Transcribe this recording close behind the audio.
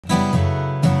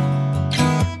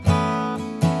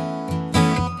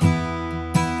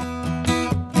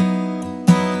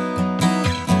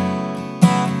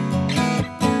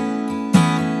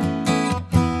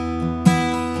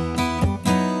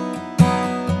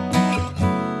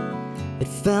It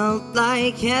felt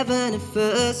like heaven at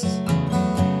first,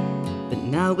 but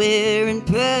now we're in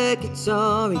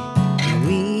purgatory.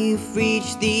 We've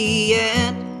reached the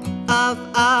end of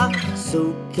our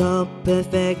so-called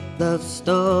perfect love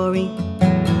story.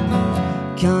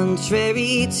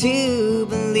 Contrary to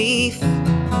belief,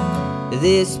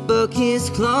 this book is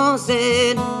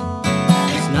closing.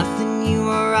 There's nothing you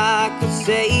or I could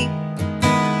say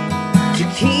to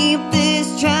keep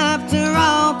this chapter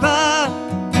open.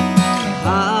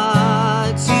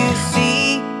 Hard to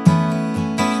see.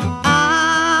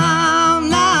 I'm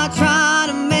not trying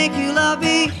to make you love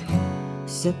me.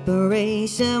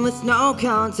 Separation with no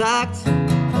contact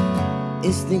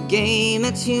is the game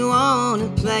that you wanna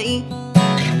play.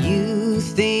 You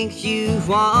think you've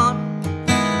won,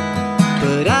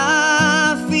 but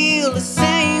I feel the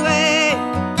same way.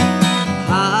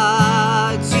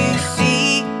 Hard to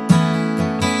see.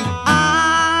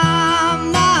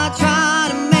 I'm not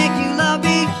trying to make you love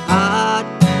me. Hard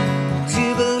to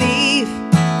believe.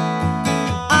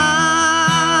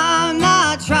 I'm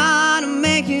not trying to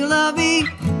make you love me.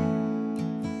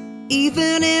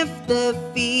 Even if the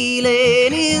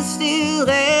feeling is still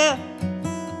there,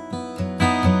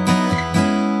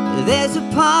 there's a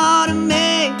part of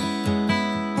me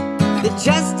that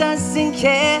just doesn't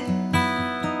care.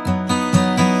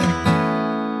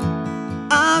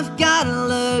 I've gotta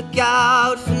look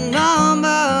out for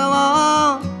number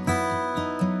one.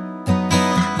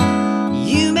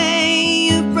 You may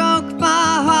have broke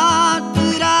my heart,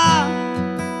 but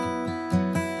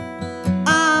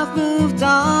I've moved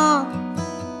on.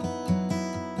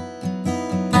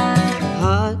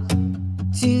 Hard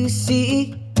to see.